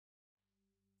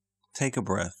Take a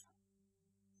breath.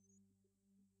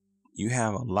 You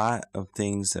have a lot of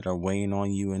things that are weighing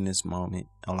on you in this moment.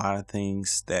 A lot of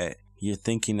things that you're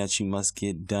thinking that you must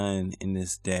get done in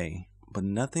this day. But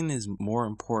nothing is more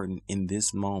important in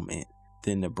this moment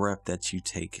than the breath that you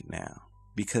take now.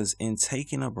 Because in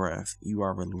taking a breath, you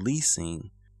are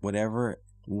releasing whatever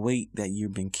weight that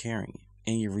you've been carrying.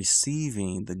 And you're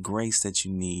receiving the grace that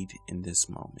you need in this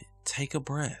moment. Take a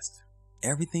breath.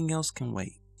 Everything else can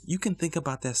wait. You can think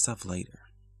about that stuff later.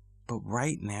 But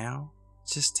right now,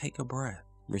 just take a breath.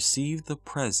 Receive the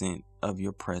present of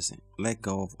your present. Let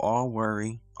go of all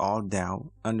worry, all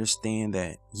doubt. Understand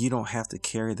that you don't have to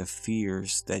carry the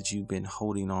fears that you've been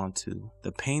holding on to.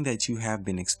 The pain that you have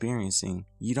been experiencing,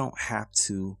 you don't have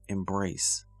to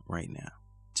embrace right now.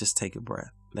 Just take a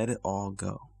breath. Let it all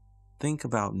go. Think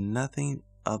about nothing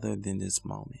other than this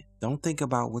moment. Don't think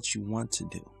about what you want to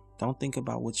do. Don't think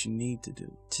about what you need to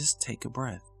do. Just take a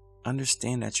breath.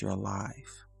 Understand that you're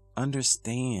alive.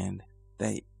 Understand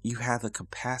that you have the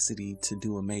capacity to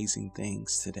do amazing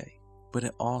things today. But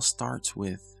it all starts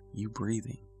with you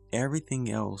breathing.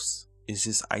 Everything else is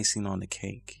just icing on the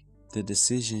cake. The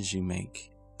decisions you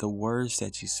make, the words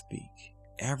that you speak,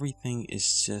 everything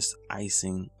is just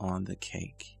icing on the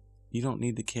cake. You don't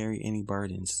need to carry any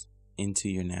burdens into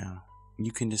your now.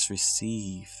 You can just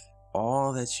receive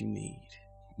all that you need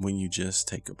when you just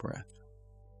take a breath.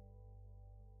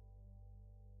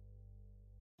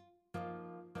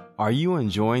 Are you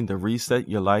enjoying the Reset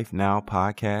Your Life Now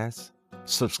podcast?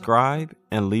 Subscribe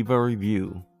and leave a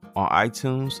review on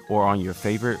iTunes or on your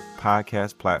favorite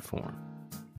podcast platform.